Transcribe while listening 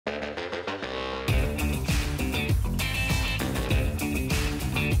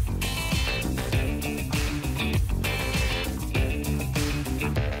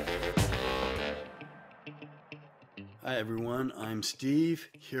everyone. I'm Steve,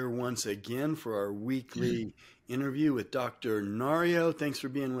 here once again for our weekly interview with Dr. Nario. Thanks for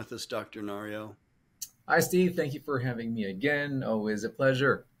being with us, Dr. Nario. Hi, Steve. Thank you for having me again. Always a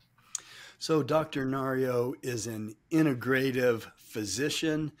pleasure. So, Dr. Nario is an integrative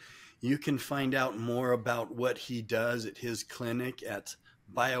physician. You can find out more about what he does at his clinic at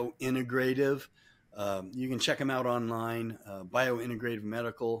Biointegrative. You can check him out online, Biointegrative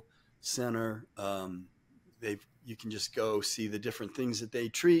Medical Center. You can just go see the different things that they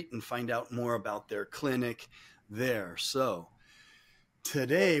treat and find out more about their clinic there. So,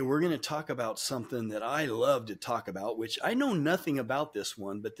 today, we're going to talk about something that I love to talk about, which I know nothing about this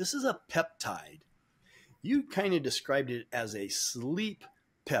one, but this is a peptide. You kind of described it as a sleep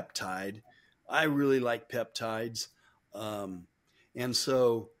peptide. I really like peptides. Um, and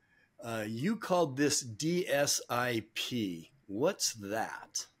so you called this DSIP. What's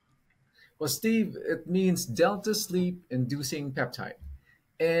that? Well, Steve, it means delta sleep inducing peptide.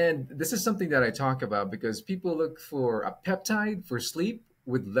 And this is something that I talk about because people look for a peptide for sleep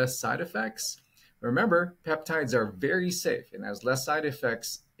with less side effects. Remember, peptides are very safe and has less side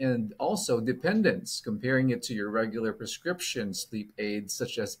effects and also dependence, comparing it to your regular prescription sleep aids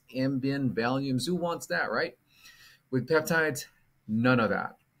such as Ambien, Valiums. Who wants that, right? With peptides, none of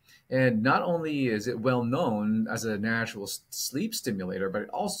that. And not only is it well known as a natural sleep stimulator, but it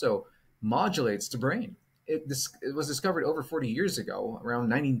also modulates the brain. It was discovered over 40 years ago, around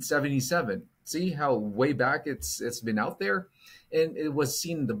 1977. See how way back it's been out there? And it was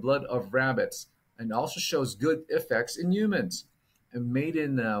seen in the blood of rabbits and also shows good effects in humans. And made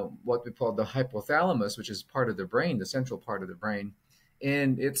in what we call the hypothalamus, which is part of the brain, the central part of the brain.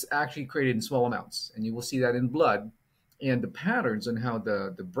 And it's actually created in small amounts. And you will see that in blood. And the patterns on how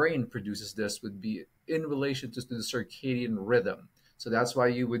the brain produces this would be in relation to the circadian rhythm. So that's why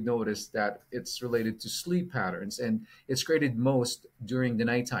you would notice that it's related to sleep patterns and it's created most during the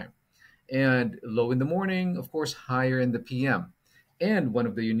nighttime and low in the morning, of course, higher in the PM. And one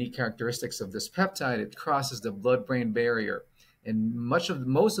of the unique characteristics of this peptide, it crosses the blood-brain barrier. And most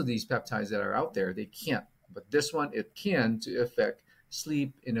of these peptides that are out there, they can't. But this one, it can to affect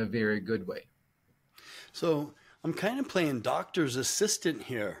sleep in a very good way. So I'm kind of playing doctor's assistant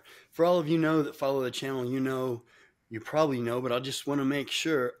here. For all of you know that follow the channel, you probably know, but I just want to make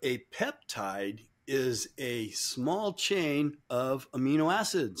sure a peptide is a small chain of amino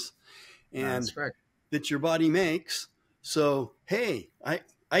acids and That's correct. that your body makes. So, hey,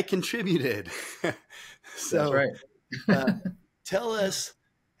 I contributed. That's So, right. uh, tell us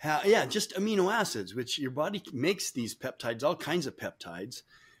how, yeah, just amino acids, which your body makes these peptides, all kinds of peptides.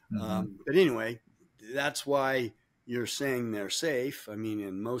 Mhm. But anyway, that's why you're saying they're safe. I mean,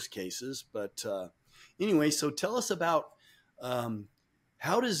 in most cases, but anyway, so tell us about um,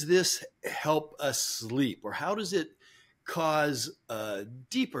 how does this help us sleep, or how does it cause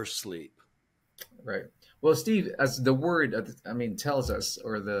deeper sleep? Right. Well, Steve, as the word, tells us,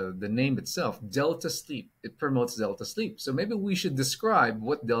 or the name itself, delta sleep, it promotes delta sleep. So maybe we should describe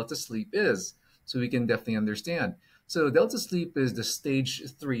what delta sleep is so we can definitely understand. So delta sleep is the stage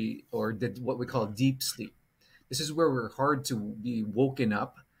three, or what we call deep sleep. This is where we're hard to be woken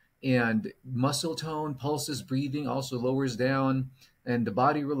up, and muscle tone, pulses, breathing also lowers down, and the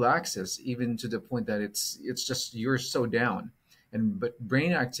body relaxes even to the point that it's just you're so down. And but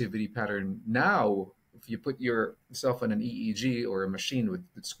brain activity pattern now, if you put yourself on an EEG or a machine with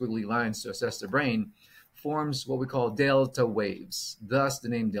squiggly lines to assess the brain, forms what we call delta waves. Thus, the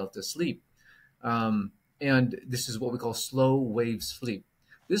name delta sleep. And this is what we call slow wave sleep.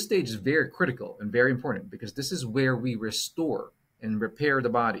 This stage is very critical and very important because this is where we restore and repair the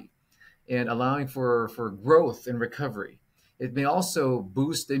body and allowing for growth and recovery. It may also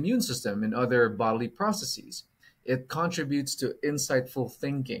boost the immune system and other bodily processes. It contributes to insightful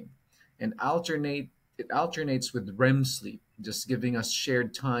thinking and it alternates with REM sleep, just giving us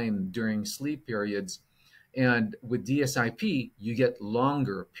shared time during sleep periods. And with DSIP, you get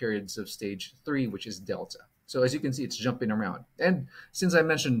longer periods of stage three, which is delta. So as you can see, it's jumping around. And since I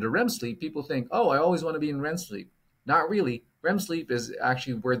mentioned the REM sleep, people think, oh, I always want to be in REM sleep. Not really. REM sleep is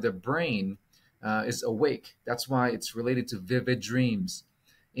actually where the brain is awake. That's why it's related to vivid dreams.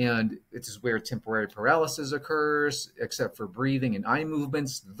 And it is where temporary paralysis occurs, except for breathing and eye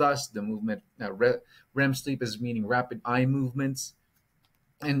movements. Thus, the movement, REM sleep is meaning rapid eye movements.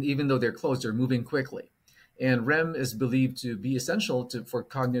 And even though they're closed, they're moving quickly. And REM is believed to be essential for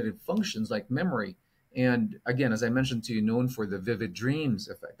cognitive functions like memory. And again, as I mentioned to you, known for the vivid dreams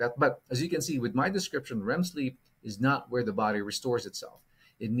effect. But as you can see with my description, REM sleep is not where the body restores itself.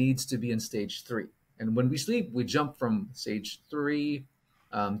 It needs to be in stage three. And when we sleep, we jump from stage three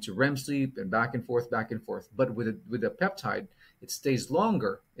to REM sleep and back and forth, back and forth. But with a peptide, it stays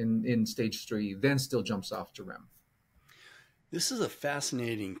longer in stage three, then still jumps off to REM. This is a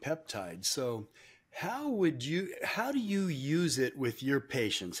fascinating peptide. So, how do you use it with your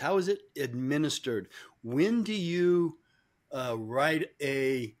patients? How is it administered? When do you write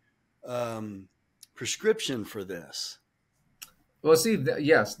a prescription for this? Well, see,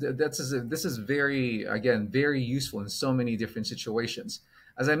 yes, this is very, again, very useful in so many different situations.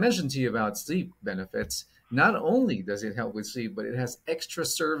 As I mentioned to you about sleep benefits, not only does it help with sleep, but it has extra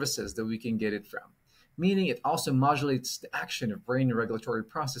services that we can get it from. Meaning it also modulates the action of brain regulatory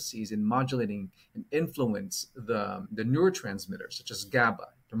processes in modulating and influence the neurotransmitters such as GABA,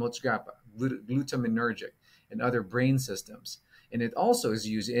 promotes GABA, glutaminergic, and other brain systems. And it also is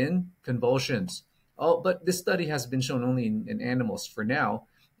used in convulsions. Oh, but this study has been shown only in animals for now,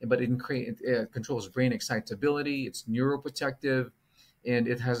 but it controls brain excitability, it's neuroprotective, and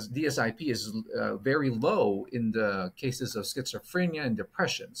it has DSIP is very low in the cases of schizophrenia and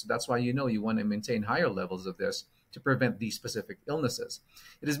depression. So that's why you want to maintain higher levels of this to prevent these specific illnesses.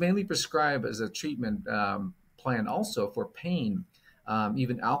 It is mainly prescribed as a treatment plan also for pain,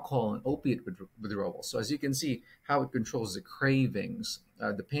 even alcohol and opiate withdrawal. So as you can see, how it controls the cravings,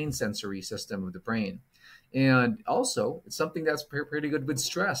 the pain sensory system of the brain. And also, it's something that's pretty good with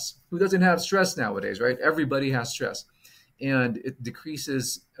stress. Who doesn't have stress nowadays, right? Everybody has stress. And it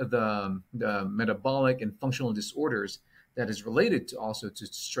decreases the metabolic and functional disorders that is related to also to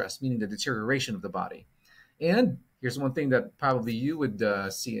stress, meaning the deterioration of the body. And here's one thing that probably you would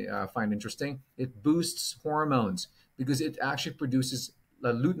find interesting. It boosts hormones because it actually produces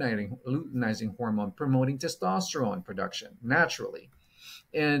a luteinizing hormone promoting testosterone production naturally.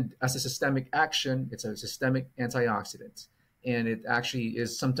 And as a systemic action, it's a systemic antioxidant. And it actually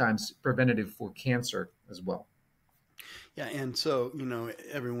is sometimes preventative for cancer as well. Yeah, and so,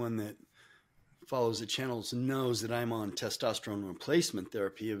 everyone that follows the channels knows that I'm on testosterone replacement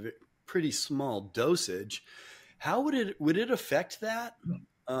therapy, a pretty small dosage. How would it affect that?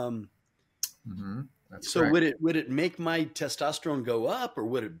 Um, Hmm. That's so correct. would it make my testosterone go up, or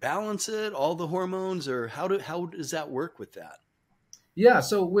would it balance it, all the hormones, or how does that work with that? Yeah,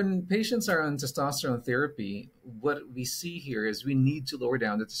 so when patients are on testosterone therapy, what we see here is we need to lower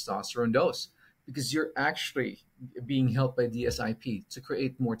down the testosterone dose because you're actually being helped by DSIP to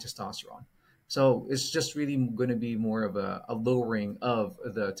create more testosterone. So it's just really going to be more of a lowering of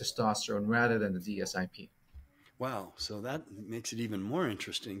the testosterone rather than the DSIP. Wow, so that makes it even more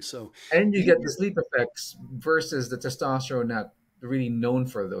interesting. So And you you get the sleep effects versus the testosterone not really known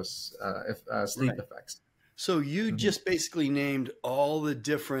for those sleep right. effects. So you Mhm. just basically named all the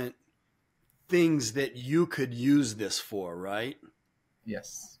different things that you could use this for, right?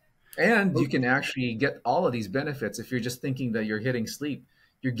 Yes. And you can Okay. actually get all of these benefits if you're just thinking that you're hitting sleep.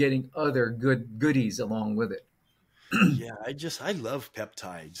 You're getting other good goodies along with it. Yeah, I love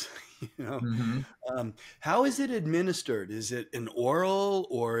peptides. You know, Hmm. how is it administered? Is it an oral,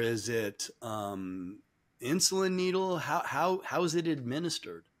 or is it insulin needle? How is it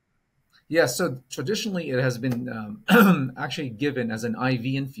administered? Yeah, so traditionally it has been actually given as an IV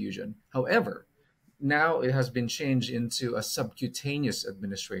infusion. However, now it has been changed into a subcutaneous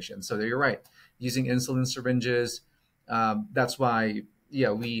administration. So you're right, using insulin syringes. That's why,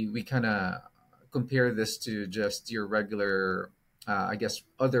 yeah, we kind of compare this to just your regular, I guess,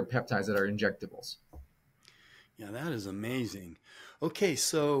 other peptides that are injectables. Yeah, that is amazing. Okay,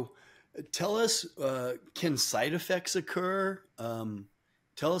 so tell us, can side effects occur?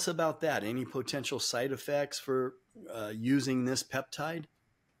 Tell us about that. Any potential side effects for using this peptide?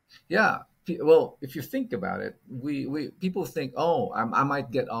 Yeah. Well, if you think about it, we people think, oh, I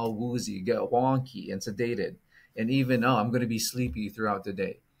might get all woozy, get wonky and sedated, and even, oh, I'm going to be sleepy throughout the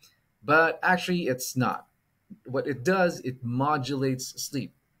day. But actually, it's not. What it does, it modulates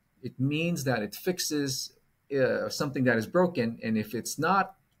sleep. It means that it fixes something that is broken, and if it's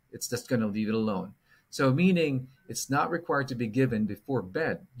not, it's just going to leave it alone. So, meaning it's not required to be given before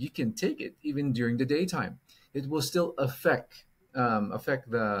bed. You can take it even during the daytime. It will still affect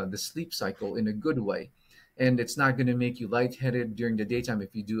the sleep cycle in a good way, and it's not going to make you lightheaded during the daytime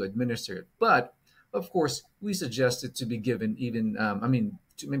if you do administer it. But of course, we suggest it to be given even,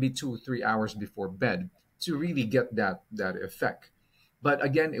 maybe 2 or 3 hours before bed to really get that effect. But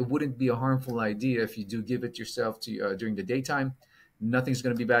again, it wouldn't be a harmful idea if you do give it yourself to during the daytime. Nothing's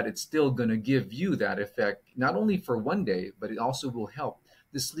going to be bad. It's still going to give you that effect, not only for one day, but it also will help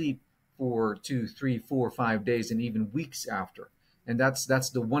the sleep for 2, 3, 4, 5 days, and even weeks after. And that's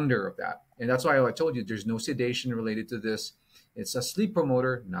the wonder of that. And that's why I told you there's no sedation related to this. It's a sleep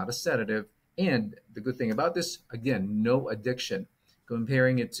promoter, not a sedative. And the good thing about this, again, no addiction.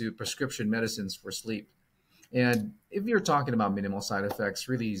 comparing it to prescription medicines for sleep. And if you're talking about minimal side effects,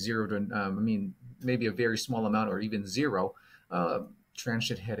 really zero to, maybe a very small amount or even zero,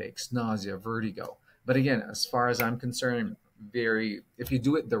 transient headaches, nausea, vertigo. But again, as far as I'm concerned, if you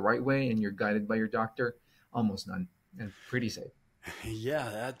do it the right way and you're guided by your doctor, almost none and pretty safe.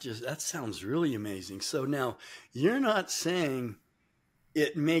 Yeah, that sounds really amazing. So now you're not saying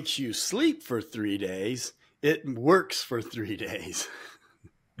it makes you sleep for 3 days. It works for 3 days.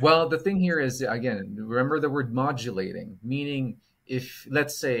 Well, the thing here is, again, remember the word modulating, meaning if,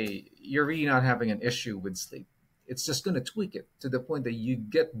 let's say, you're really not having an issue with sleep, it's just going to tweak it to the point that you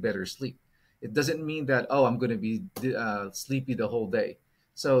get better sleep. It doesn't mean that, oh, I'm going to be sleepy the whole day.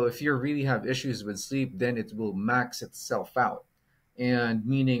 So if you really have issues with sleep, then it will max itself out. And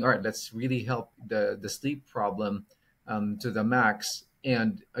meaning, all right, let's really help the sleep problem to the max.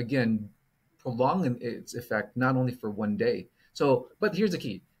 And again, prolong its effect not only for one day. So, but here's the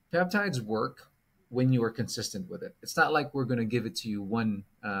key: peptides work when you are consistent with it. It's not like we're going to give it to you one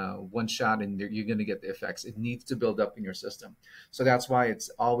shot and you're going to get the effects. It needs to build up in your system. So that's why it's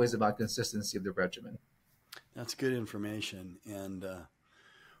always about consistency of the regimen. That's good information. And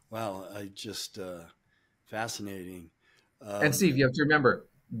wow, I just fascinating. And Um, Steve, you have to remember,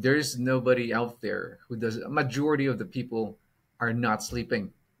 there's nobody out there who does. A majority of the people are not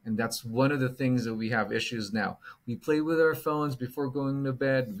sleeping, and that's one of the things that we have issues now. We play with our phones before going to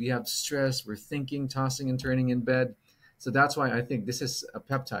bed. We have stress. We're thinking, tossing, and turning in bed. So that's why I think this is a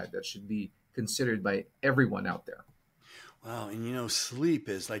peptide that should be considered by everyone out there. wow, and sleep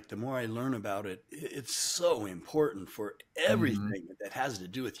is like the more I learn about it, it's so important for Hmm. everything that has to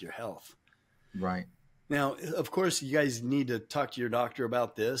do with your health. Right. Now, of course, you guys need to talk to your doctor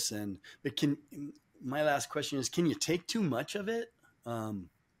about this. And but can my last question is, can you take too much of it? You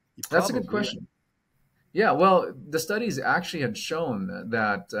That's a good probably. question. Yeah, well, the studies actually had shown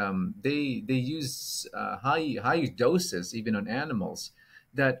that they use high doses even on animals.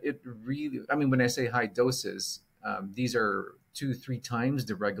 That it really, I mean, when I say high doses, these are 2 3 times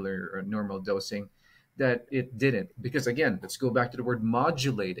the regular or normal dosing. That it didn't, because again, let's go back to the word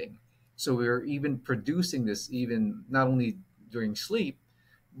modulating. So we're even producing this even not only during sleep,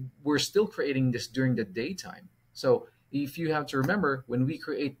 we're still creating this during the daytime. So if you have to remember, when we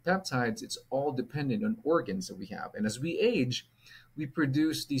create peptides, it's all dependent on organs that we have. And as we age, we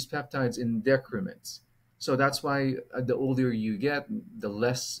produce these peptides in decrements. So that's why the older you get, the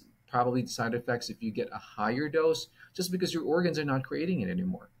less probably the side effects if you get a higher dose, just because your organs are not creating it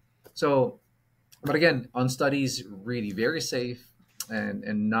anymore. So, but again, on studies, really very safe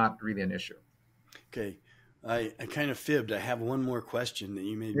and not really an issue. Okay. I kind of fibbed. I have one more question that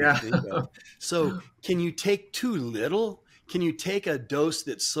you made me Yeah. think of. So, can you take too little? Can you take a dose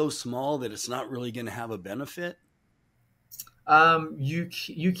that's so small that it's not really going to have a benefit?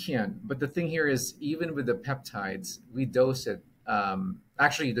 You can, but the thing here is, even with the peptides, we dose it.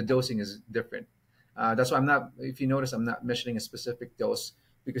 Actually, the dosing is different. That's why I'm not. If you notice, I'm not mentioning a specific dose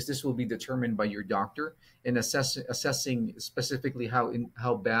because this will be determined by your doctor in assessing specifically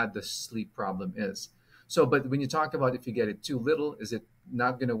how bad the sleep problem is. So, but when you talk about if you get it too little, is it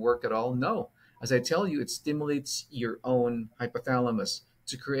not going to work at all? No. As I tell you, it stimulates your own hypothalamus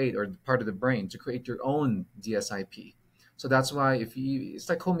to create, or part of the brain to create your own DSIP. So that's why it's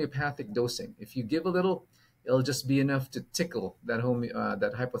like homeopathic dosing. If you give a little, it'll just be enough to tickle that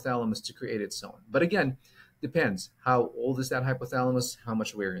hypothalamus to create its own. But again, depends how old is that hypothalamus, how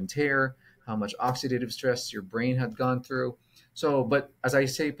much wear and tear, how much oxidative stress your brain had gone through. So, but as I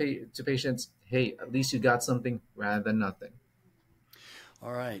say to patients, hey, at least you got something rather than nothing.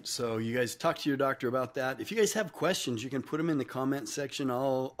 All right. So, you guys talk to your doctor about that. If you guys have questions, you can put them in the comment section.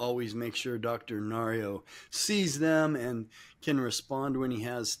 I'll always make sure Dr. Nario sees them and can respond when he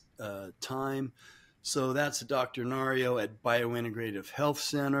has time. So, that's Dr. Nario at Biointegrative Health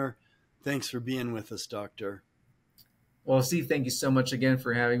Center. Thanks for being with us, Doctor. Well, Steve, thank you so much again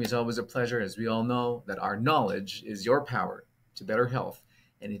for having me. It's always a pleasure, as we all know that our knowledge is your power to better health.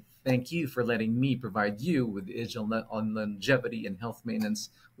 And thank you for letting me provide you with the edge on longevity and health maintenance,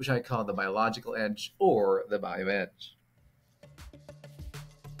 which I call the biological edge or the bio edge.